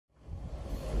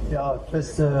Yeah,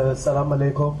 first, salam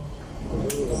alaikum.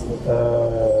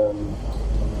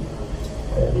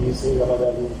 You say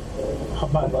Ramadan.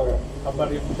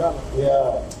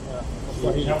 Yeah.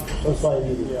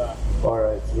 Yeah. All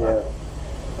right, yeah.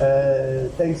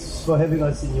 Thanks for having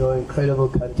us in your incredible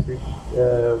country.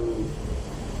 We're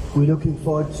looking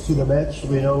forward to the match.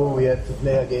 We know we have to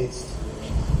play against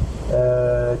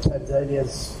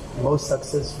Tanzania's most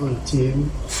successful team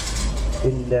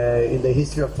in the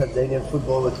history of Tanzanian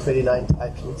football with 29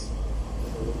 titles.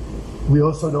 We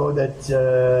also know that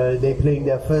they're playing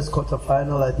their first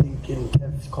quarterfinal, I think, in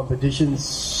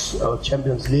competitions of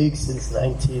Champions League since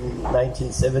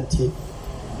 1970.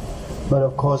 But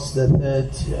of course, the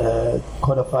third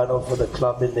quarterfinal for the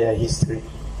club in their history.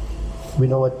 We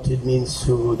know what it means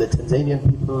to the Tanzanian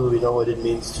people. We know what it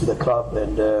means to the club,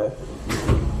 and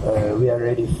we are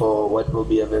ready for what will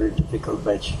be a very difficult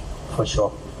match, for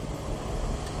sure.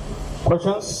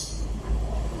 Questions?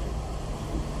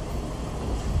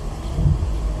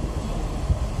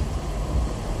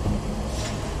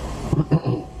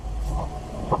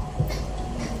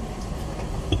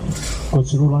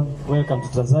 Coach Rhulani, welcome to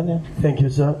Tanzania. Thank you,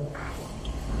 sir.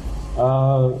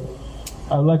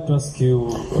 I'd like to ask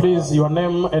you, please, your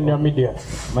name and your media.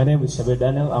 My name is Shabir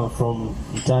Daniel. I'm from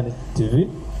Mtani TV.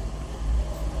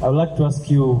 I would like to ask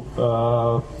you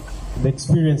the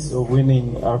experience of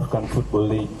winning African Football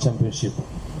League Championship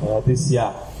this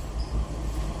year.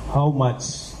 How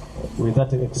much will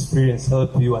that experience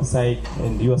help you aside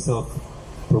and yourself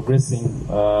progressing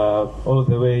all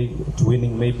the way to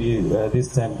winning maybe this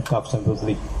time CAF Champions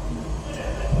League?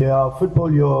 Yeah, football,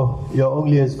 you're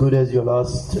only as good as your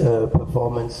last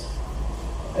performance.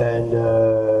 And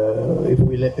if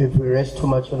we rest too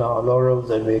much on our laurels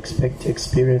and we expect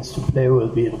experience to play, we'll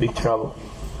be in big trouble.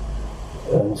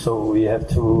 And so we have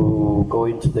to go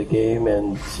into the game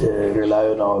and rely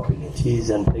on our abilities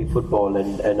and play football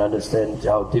and understand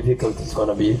how difficult it's going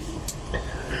to be.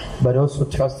 But also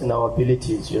trust in our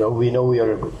abilities. You know we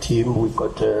are a good team. We've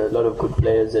got a lot of good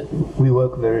players, and we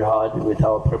work very hard with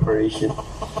our preparation.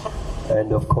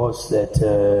 And of course, that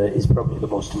is probably the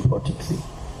most important thing.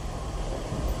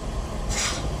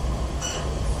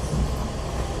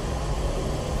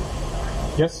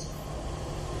 Yes.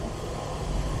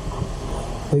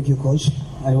 Thank you, Coach,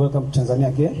 and welcome to Tanzania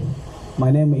again.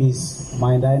 My name is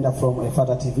Maendaenda from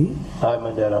Efata TV. Hi,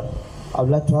 Mandela. I would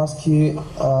like to ask you,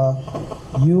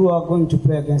 you are going to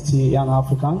play against the Young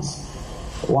Africans,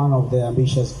 one of the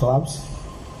ambitious clubs,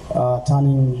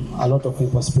 turning a lot of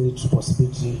impossibility to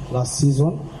possibility last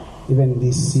season, even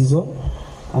this season.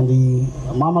 And the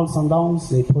Mamelodi Sundowns,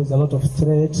 they pose a lot of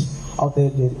threat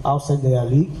outside their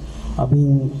league,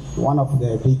 being one of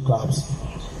the big clubs.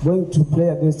 Going to play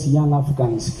against Young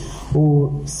Africans,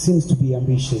 who seems to be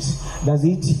ambitious, does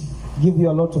it give you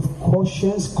a lot of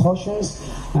cautions,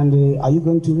 and are you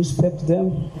going to respect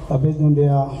them based on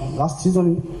their last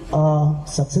season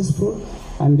successful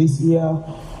and this year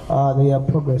their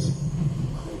progress?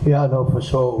 Yeah, no, for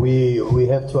sure. We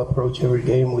have to approach every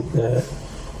game with a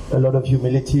lot of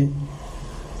humility.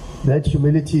 That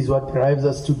humility is what drives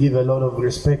us to give a lot of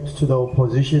respect to the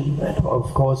opposition. And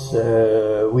of course,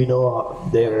 we know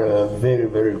they're a very,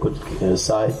 very good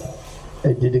side.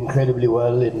 They did incredibly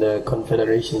well in the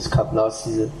Confederations Cup last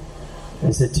season.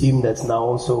 It's a team that's now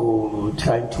also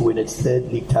trying to win its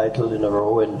third league title in a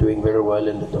row and doing very well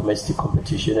in the domestic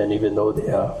competition. And even though they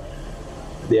are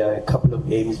a couple of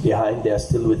games behind, they are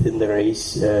still within the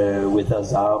race with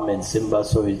Azam and Simba.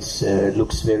 So it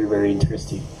looks very, very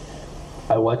interesting.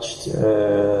 I watched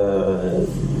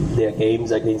their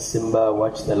games against Simba. I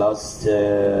watched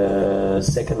the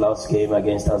second last game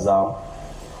against Azam,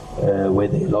 where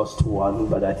they lost 2-1,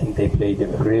 but I think they played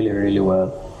really, really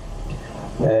well.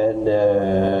 And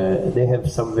they have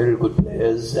some very good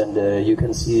players, and you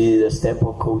can see the stamp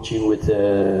of coaching with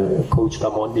Coach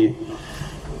Gamondi.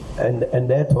 And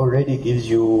that already gives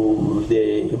you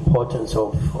the importance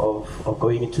of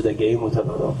going into the game with a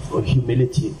lot of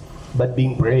humility, but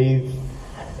being brave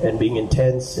and being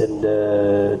intense and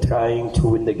trying to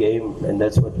win the game. And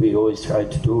that's what we always try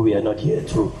to do. We're not here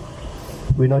to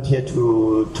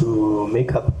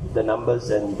make up the numbers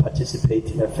and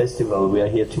participate in a festival. We are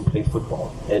here to play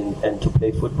football and to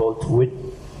play football to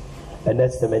win. And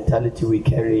that's the mentality we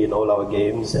carry in all our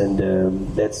games, and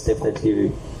that's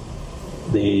definitely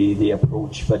the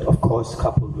approach. But of course,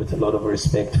 coupled with a lot of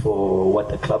respect for what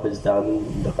the club has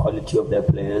done, the quality of their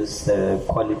players, the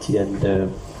quality and the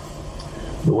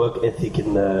work ethic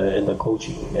in the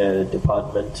coaching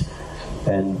department.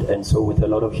 And so with a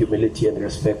lot of humility and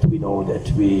respect, we know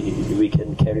that we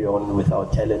can carry on with our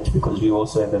talent, because we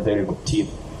also have a very good team.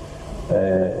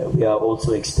 we are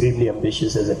also extremely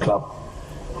ambitious as a club,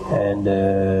 and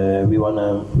we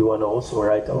wanna also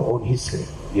write our own history,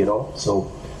 you know.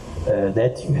 So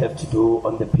that you have to do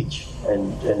on the pitch,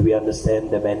 and we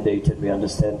understand the mandate and we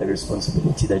understand the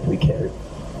responsibility that we carry.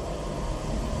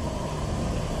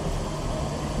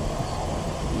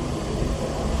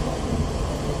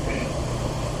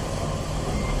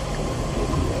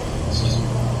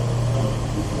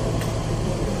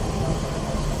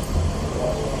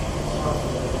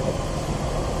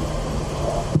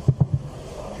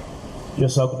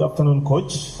 Yes, sir. Good afternoon,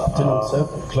 Coach. Afternoon, sir.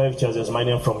 Clive Charles, my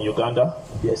name from Uganda.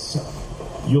 Yes, sir.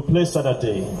 You play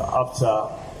Saturday after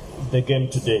the game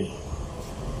today.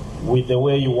 With the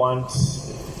way you want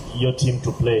your team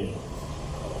to play,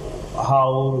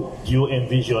 how do you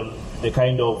envision the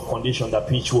kind of condition the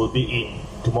pitch will be in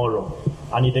tomorrow?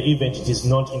 And in the event it is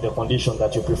not in the condition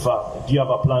that you prefer, do you have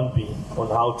a plan B on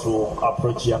how to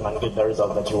approach Young and get the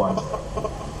result that you want?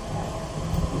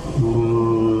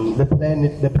 The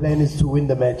plan is to win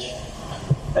the match,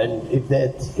 and if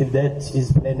that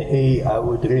is plan A, I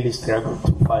would really struggle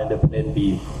to find a plan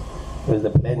B, because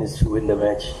the plan is to win the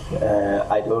match.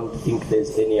 I don't think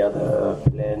there's any other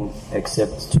plan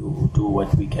except to do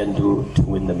what we can do to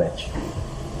win the match.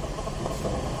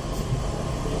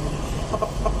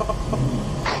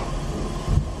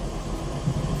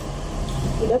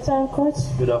 Good afternoon, Coach.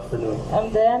 Good afternoon.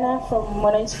 I'm Diana from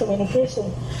Monage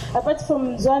Communication. Apart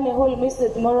from Zwane, who will miss the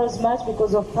tomorrow's match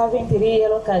because of having 3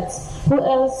 yellow cards, who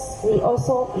else will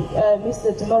also miss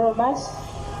the tomorrow match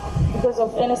because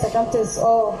of any circumstance,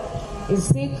 or is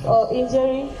sick or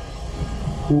injury?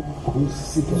 Who's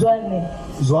sick?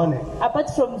 Zwane.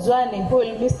 Apart from Zwane, who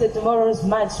will miss the tomorrow's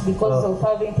match because of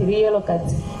having 3 yellow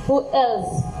cards, who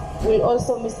else will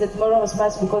also miss the tomorrow's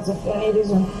match because of any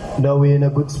reason? No, we're in a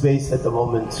good space at the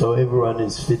moment, so everyone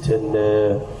is fit and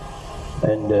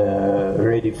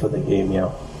ready for the game.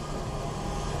 Yeah.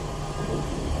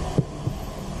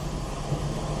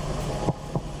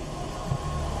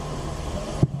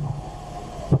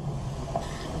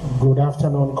 Good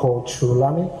afternoon, Coach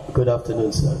Rhulani. Good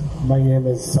afternoon, sir. My name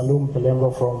is Salum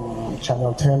Pelengo from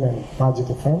Channel 10 and Magic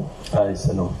FM. Hi,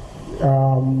 Salum.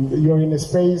 You're in a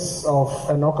space of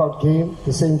a knockout game,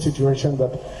 the same situation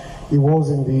that it was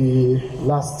in the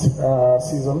last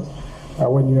season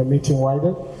when you were meeting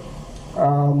Wydad.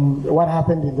 What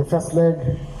happened in the first leg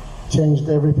changed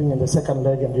everything in the second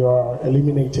leg, and you are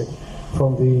eliminated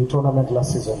from the tournament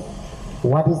last season.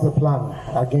 What is the plan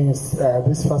against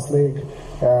this first leg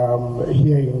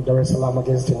here in Dar es Salaam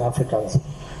against the Africans?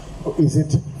 Is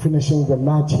it finishing the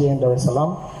match here in Dar es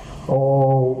Salaam,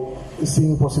 or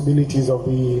seeing possibilities of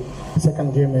the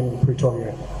second game in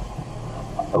Pretoria?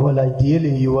 Well,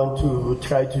 ideally, you want to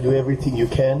try to do everything you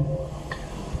can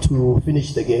to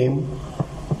finish the game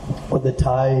with the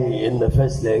tie in the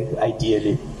first leg,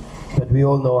 ideally. But we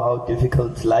all know how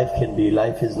difficult life can be.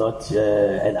 Life is not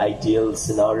an ideal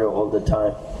scenario all the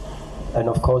time. And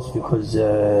of course, because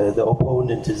the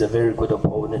opponent is a very good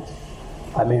opponent.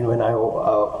 I mean, when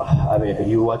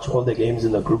you watch all the games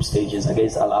in the group stages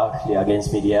against Al Ahly,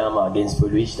 against Midyama, against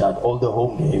Belouizdad, all the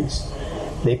home games,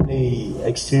 they play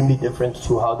extremely different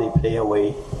to how they play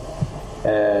away.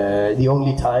 The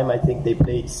only time I think they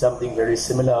played something very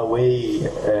similar away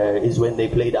is when they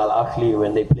played Al Ahly,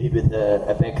 when they played with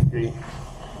a back three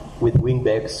with wing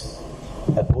backs.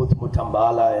 Both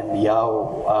Mutambala and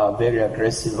Yao are very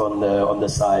aggressive on the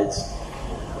sides.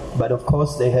 But of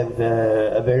course, they have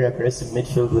a very aggressive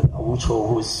midfield with Awucho,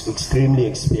 who's extremely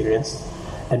experienced.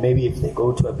 And maybe if they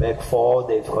go to a back four,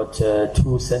 they've got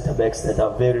 2 centre backs that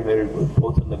are very, very good,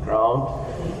 both on the ground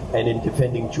and in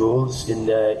defending duels, in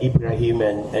Ibrahim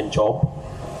and Job.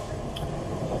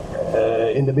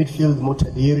 In the midfield,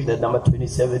 Mutadir, the number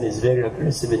 27, is very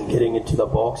aggressive in getting into the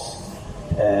box.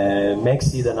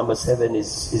 Maxi, the number 7,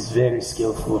 is very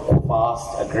skillful,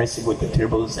 fast, aggressive with the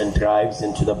dribbles and drives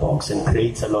into the box and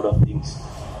creates a lot of things.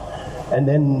 And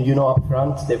then, you know, up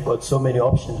front, they've got so many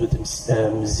options with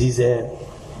Zize,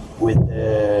 with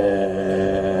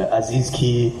Aziz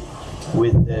Ki,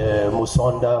 with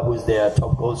Musonda, who's their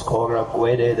top goal scorer,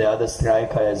 Gwede, the other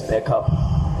striker, as backup.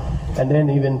 And then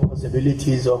even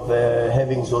possibilities of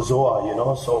having Zozoa, you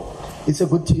know. So it's a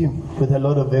good team with a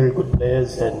lot of very good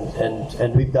players,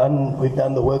 and we've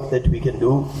done the work that we can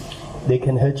do. They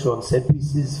can hurt you on set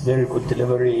pieces, very good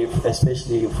delivery,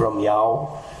 especially from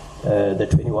Yao, the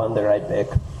 21, the right back,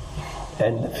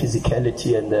 and the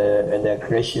physicality and the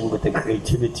aggression with the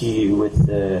creativity, with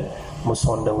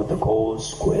Musonda with the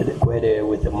goals, Gwede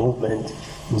with the movement,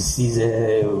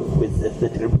 Msize with the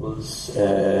dribbles,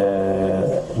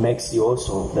 Maxi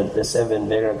also, the 7,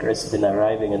 very aggressive in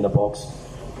arriving in the box.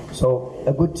 So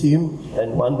a good team,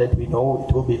 and one that we know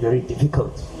it will be very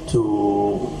difficult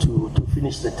to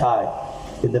finish the tie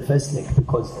in the first leg,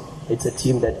 because it's a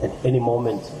team that at any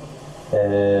moment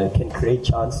can create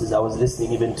chances. I was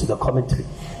listening even to the commentary,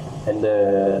 and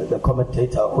the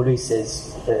commentator always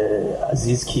says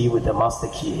Aziz key with the master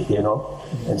key, you know,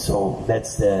 and so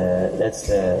that's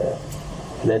the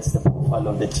profile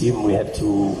of the team we have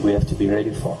to be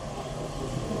ready for.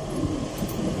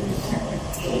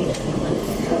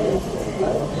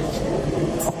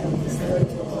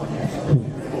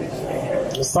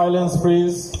 Silence,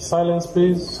 please. Silence,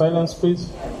 please. Silence, please.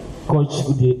 Coach,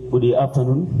 good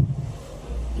afternoon.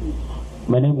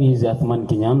 My name is Athman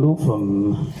Kinyandu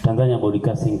from Tanzania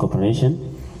Broadcasting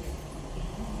Corporation.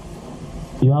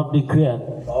 You have declared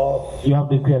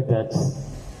that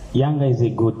Yanga is a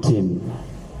good team.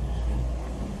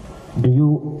 Do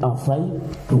you afraid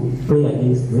to play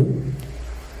against them?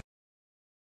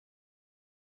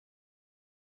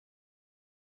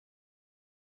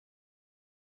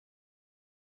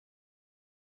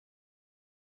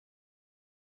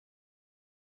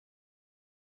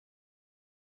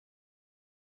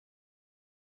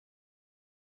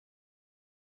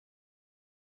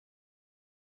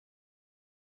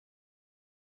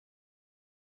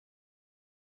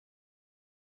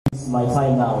 It's my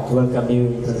time now to welcome you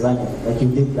in Tanzania, like you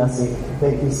did last week.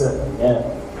 Thank you, sir. Yeah.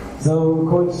 So,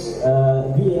 Coach,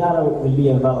 VAR will be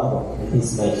available in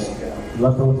this match.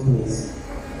 Your thoughts, please?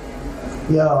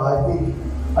 Yeah,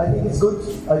 I think it's good.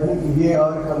 I think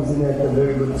VAR comes in at a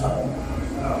very good time,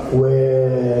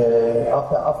 where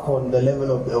after AFCON the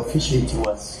level of the officiating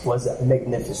was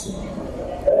magnificent.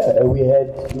 We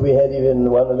had even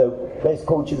one of the best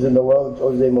coaches in the world,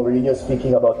 Jose Mourinho,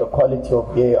 speaking about the quality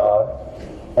of VAR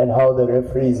and how the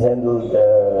referees handled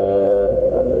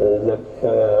the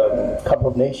Cup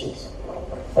of Nations.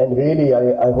 And really,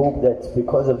 I hope that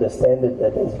because of the standard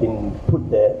that has been put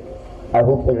there, I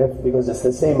hope because it's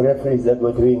the same referees that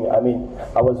were doing. I mean,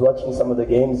 I was watching some of the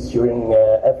games during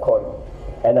AFCON,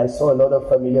 and I saw a lot of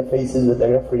familiar faces with the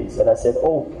referees, and I said,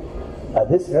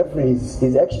 this referee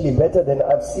is actually better than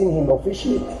I've seen him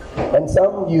officiate. And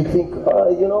some you think,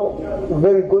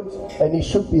 very good, and he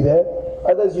should be there.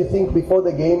 Others you think before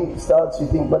the game starts, you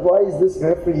think, but why is this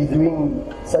referee doing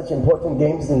such important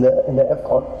games in the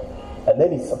AFCON? And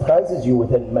then he surprises you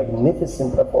with a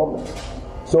magnificent performance.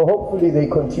 So hopefully they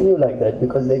continue like that,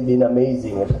 because they've been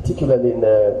amazing, and particularly in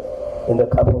the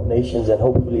Cup of Nations, and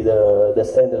hopefully the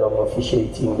standard of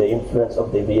officiating, the influence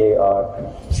of the VAR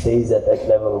stays at that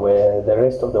level where the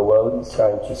rest of the world is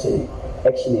trying to say,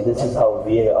 actually this is how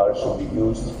VAR should be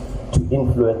used to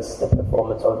influence the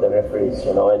performance of the referees,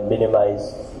 and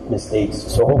minimize mistakes.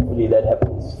 So hopefully that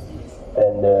happens,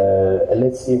 and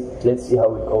let's see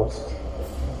how it goes.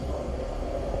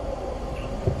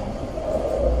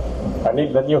 I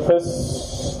need the new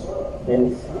face.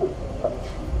 Dennis.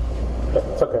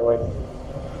 It's okay, wait.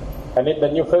 I need the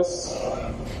new face.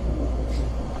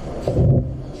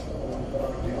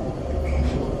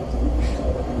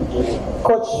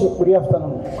 Coach, good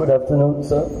afternoon. Good afternoon,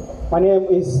 sir. My name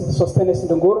is Sostenes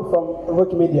Ndunguru from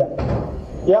Rock Media.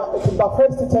 Yeah, it's the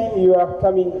first time you are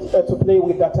coming to play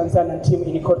with the Tanzanian team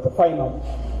in the quarterfinal.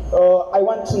 I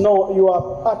want to know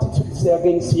your attitudes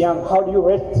against Young. How do you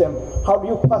rate them? How do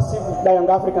you perceive the Young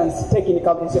Africans technically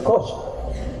as a coach?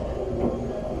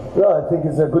 Well, I think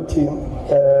it's a good team,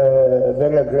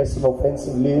 very aggressive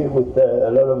offensively with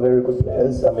a lot of very good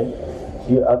players. I mean,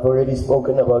 I've already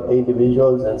spoken about the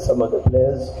individuals and some of the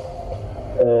players.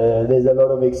 There's a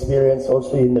lot of experience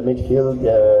also in the midfield,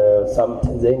 some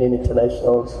Tanzanian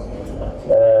internationals.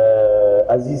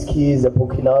 Aziz Ki is a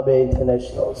Burkinabe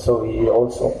international, so he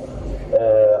also.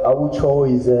 Aucho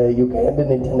is a Ugandan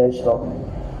international.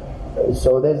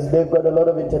 So they've got a lot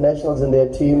of internationals in their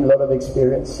team, a lot of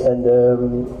experience, and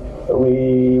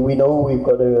we know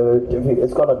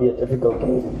it's going to be a difficult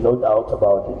game, no doubt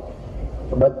about it.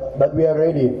 But we are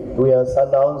ready. We are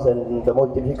Sundowns, and the more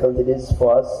difficult it is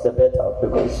for us, the better,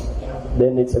 because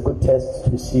then it's a good test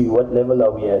to see what level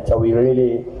are we at. Are we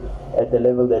really at the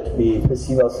level that we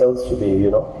perceive ourselves to be,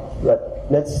 But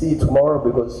let's see tomorrow,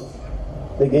 because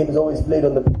the game is always played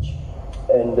on the pitch.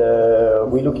 And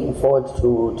we're looking forward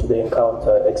to the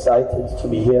encounter. Excited to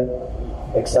be here.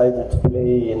 Excited to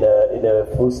play in a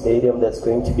full stadium that's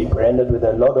going to be branded with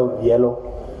a lot of yellow.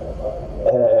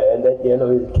 And that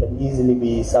yellow can easily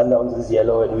be Sundowns'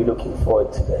 yellow, and we're looking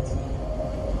forward to that.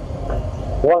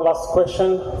 One last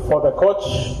question for the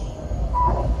coach.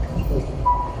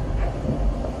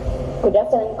 Good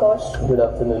afternoon, Coach. Good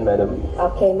afternoon, madam.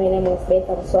 Okay, my name is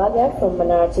Bethan Swaga from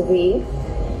Manara TV.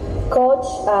 Coach,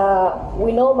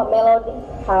 we know Mamelodi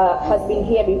has been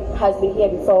here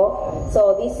before,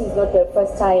 so this is not the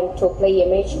first time to play a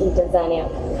match in Tanzania.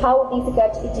 How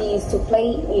difficult it is to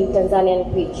play in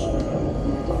Tanzanian pitch?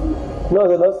 No,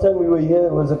 the last time we were here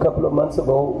was a couple of months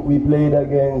ago. We played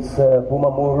against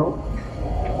Bumamuru,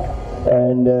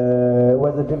 and it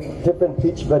was a different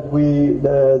pitch, but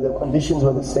the conditions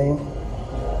were the same.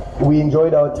 We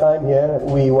enjoyed our time here.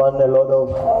 We won a lot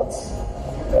of hearts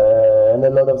and a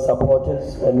lot of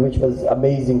supporters, and which was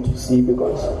amazing to see,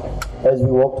 because as we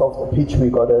walked off the pitch, we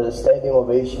got a standing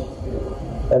ovation.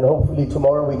 And hopefully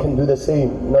tomorrow we can do the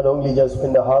same. Not only just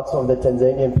win the hearts of the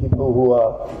Tanzanian people who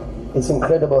are, it's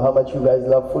incredible how much you guys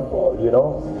love football, you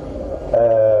know.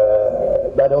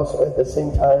 But also at the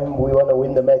same time, we want to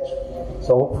win the match.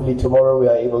 So hopefully tomorrow we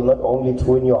are able not only to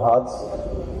win your hearts,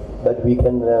 but we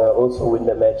can also win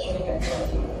the match.